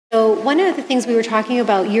one of the things we were talking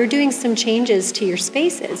about, you're doing some changes to your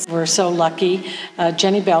spaces. We're so lucky.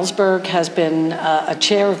 Jenny Belsberg has been a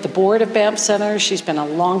chair of the board of Banff Center. She's been a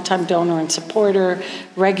longtime donor and supporter,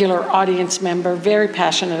 regular audience member, very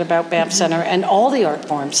passionate about Banff Center and all the art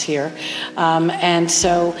forms here. And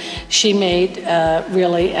so she made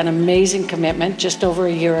really an amazing commitment just over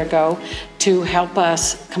a year ago to help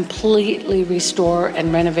us completely restore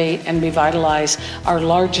and renovate and revitalize our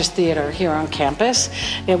largest theater here on campus.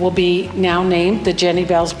 It will be now named the Jenny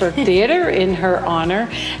Belsberg Theater in her honor,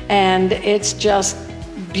 and it's just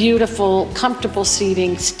beautiful, comfortable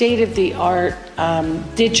seating, state-of-the-art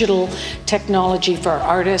digital technology for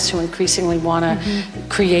artists who increasingly want to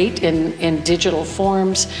create in digital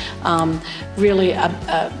forms. Really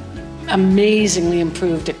amazingly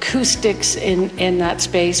improved acoustics in that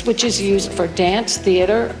space, which is used for dance,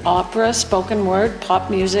 theater, opera, spoken word, pop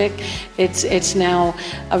music. It's now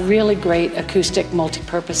a really great acoustic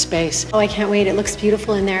multi-purpose space. Oh, I can't wait. It looks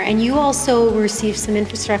beautiful in there. And you also received some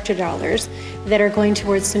infrastructure dollars that are going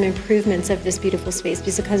towards some improvements of this beautiful space,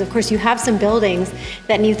 because of course you have some buildings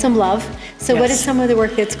that need some love. So what is some of the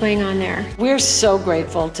work that's going on there? We're so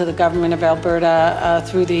grateful to the government of Alberta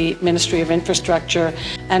through the Ministry of Infrastructure,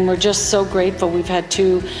 and we're just so grateful. We've had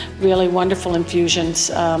two really wonderful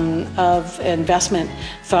infusions of investment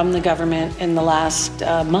from the government in the last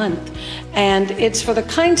month. And it's for the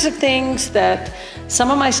kinds of things that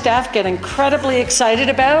some of my staff get incredibly excited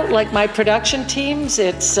about, like my production teams.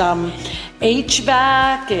 It's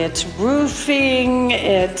HVAC, it's roofing,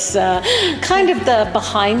 it's kind of the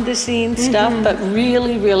behind the scenes stuff, but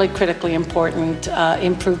really, really critically important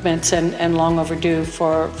improvements and long overdue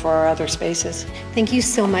for our other spaces. Thank you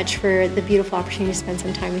so much for the beautiful opportunity to spend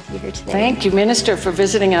some time with you here today. Thank you, Minister, for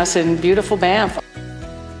visiting us in beautiful Banff.